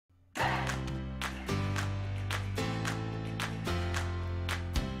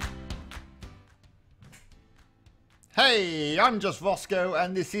Hey, I'm just Roscoe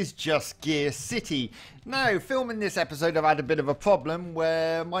and this is Just Gearcity. Now, filming this episode I've had a bit of a problem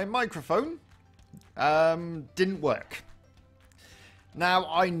where my microphone didn't work. Now,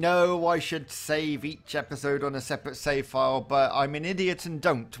 I know I should save each episode on a separate save file, but I'm an idiot and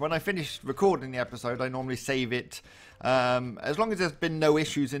don't. When I finish recording the episode, I normally save it. As long as there's been no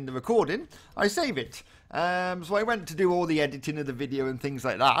issues in the recording, I save it. So I went to do all the editing of the video and things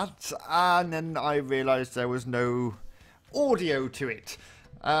like that, and then I realised there was no audio to it.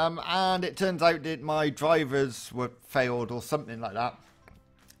 And it turns out that my drivers were failed or something like that.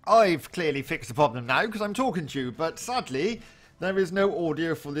 I've clearly fixed the problem now because I'm talking to you, but sadly there is no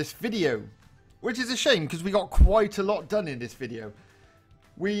audio for this video, which is a shame because we got quite a lot done in this video.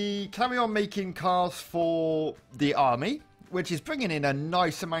 We carry on making cars for the army, which is bringing in a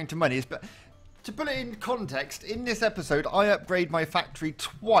nice amount of money. But to put it in context, in this episode I upgrade my factory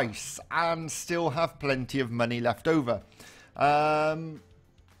twice and still have plenty of money left over. Some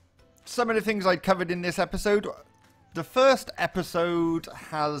of the things I covered in this episode, the first episode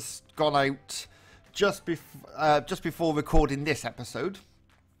has gone out just before recording this episode,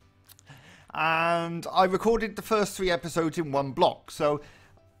 and I recorded the first 3 episodes in one block. So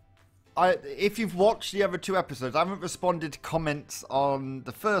if you've watched the other 2 episodes, I haven't responded to comments on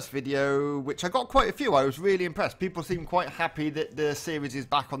the first video, which I got quite a few. I was really impressed. People seem quite happy that the series is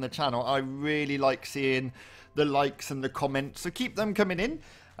back on the channel. I really like seeing the likes and the comments, so keep them coming in.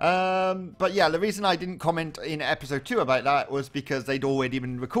 But yeah, the reason I didn't comment in episode 2 about that was because they'd already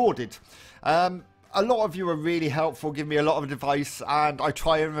been recorded. A lot of you are really helpful, give me a lot of advice, and I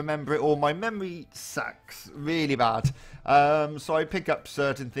try and remember it all. My memory sucks really bad, so I pick up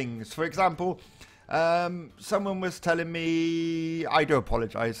certain things. For example, someone was telling me, I do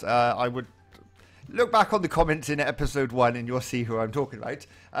apologise, I would look back on the comments in episode 1 and you'll see who I'm talking about,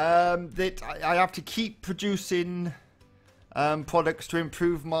 that I have to keep producing products to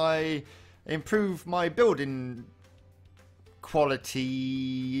improve my building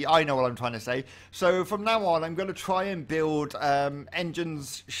quality. I know what I'm trying to say. So from now on I'm going to try and build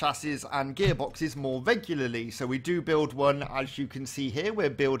engines, chassis and gearboxes more regularly. So we do build one, as you can see here.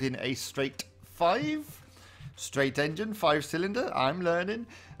 We're building a straight engine, 5-cylinder. I'm learning.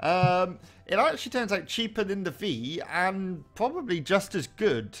 It actually turns out cheaper than the V and probably just as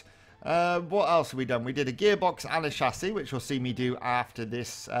good. What else have we done? We did a gearbox and a chassis, which you'll see me do after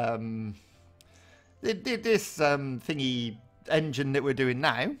this thingy engine that we're doing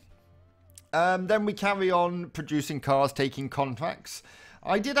now. Then we carry on producing cars, taking contracts.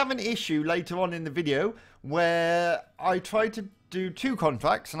 I did have an issue later on in the video where I tried to do 2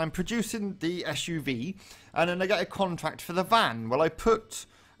 contracts and I'm producing the SUV and then I get a contract for the van. Well, I put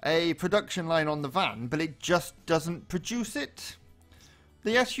a production line on the van, but it just doesn't produce it.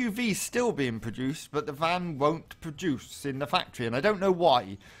 The SUV is still being produced, but the van won't produce in the factory, and I don't know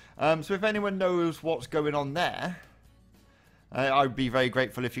why. So if anyone knows what's going on there, I'd be very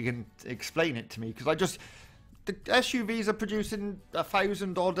grateful if you can explain it to me, because the SUVs are producing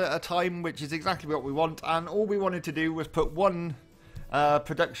 1,000 odd at a time, which is exactly what we want, and all we wanted to do was put one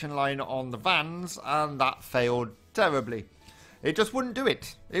production line on the vans, and that failed terribly. It just wouldn't do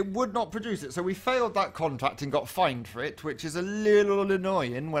it. It would not produce it. So we failed that contract and got fined for it, which is a little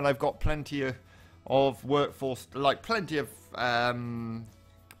annoying when I've got plenty of workforce, like plenty of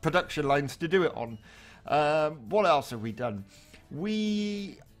production lines to do it on. What else have we done?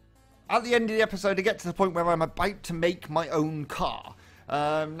 At the end of the episode, I get to the point where I'm about to make my own car.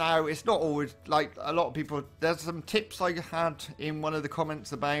 Now, it's not always like a lot of people. There's some tips I had in one of the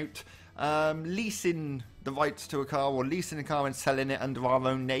comments about leasing the rights to a car or leasing a car and selling it under our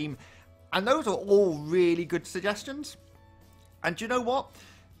own name, and those are all really good suggestions. And you know what,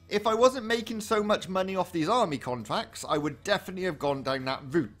 if I wasn't making so much money off these army contracts, I would definitely have gone down that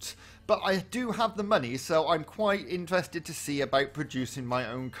route. But I do have the money, so I'm quite interested to see about producing my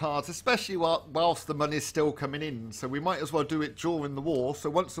own cars, especially whilst the money's still coming in. So we might as well do it during the war,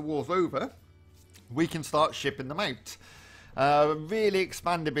 so once the war's over we can start shipping them out. Really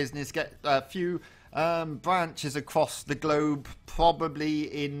expand the business, get a few branches across the globe,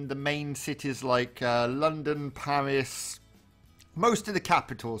 probably in the main cities like London, Paris, most of the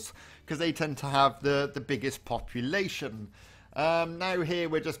capitals, because they tend to have the biggest population. Now here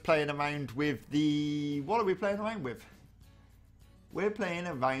we're just playing around with what are we playing around with? We're playing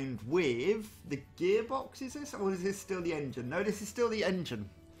around with the gearbox, is this? Or is this still the engine? No, this is still the engine.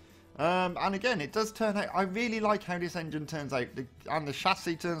 And again, it does turn out, I really like how this engine turns out, and the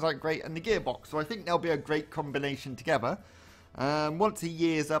chassis turns out great, and the gearbox, so I think they'll be a great combination together. Once a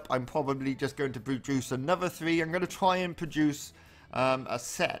year's up, I'm probably just going to produce another 3. I'm going to try and produce a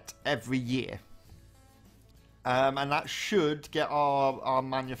set every year. And that should get our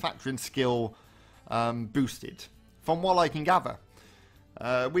manufacturing skill boosted, from what I can gather.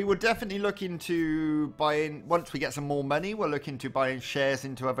 We will definitely look into buying, once we get some more money, we'll look into buying shares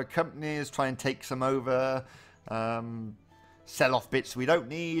into other companies, try and take some over, sell off bits we don't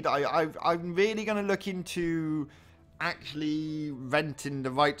need. I'm really going to look into actually renting the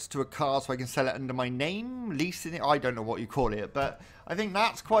rights to a car so I can sell it under my name, leasing it, I don't know what you call it, but I think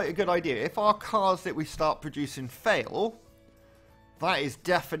that's quite a good idea. If our cars that we start producing fail, that is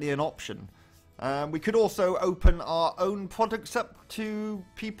definitely an option. We could also open our own products up to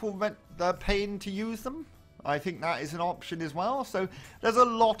people paying to use them. I think that is an option as well. So there's a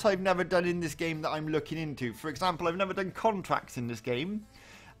lot I've never done in this game that I'm looking into. For example, I've never done contracts in this game.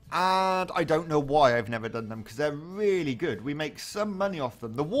 And I don't know why I've never done them, because they're really good. We make some money off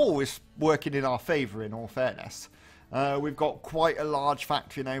them. The war is working in our favour, in all fairness. We've got quite a large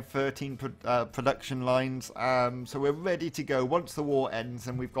factory now, 13 production lines. So we're ready to go once the war ends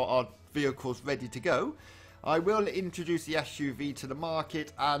and we've got our vehicles ready to go. I will introduce the SUV to the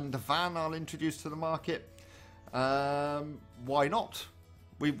market, and the van I'll introduce to the market. Why not?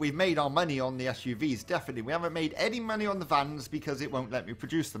 We've made our money on the SUVs, definitely. We haven't made any money on the vans because it won't let me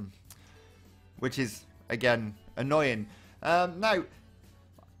produce them, which is, again, annoying. Now,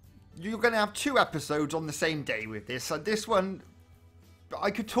 you're going to have 2 episodes on the same day with this. So this one, I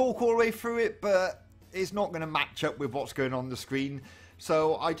could talk all the way through it, but it's not going to match up with what's going on the screen.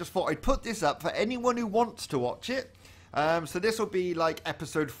 So I just thought I'd put this up for anyone who wants to watch it. So this will be like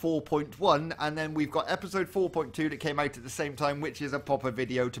episode 4.1, and then we've got episode 4.2 that came out at the same time, which is a proper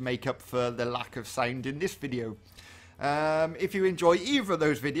video to make up for the lack of sound in this video. If you enjoy either of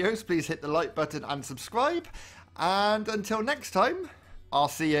those videos, please hit the like button and subscribe. And until next time, I'll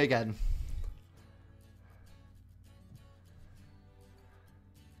see you again.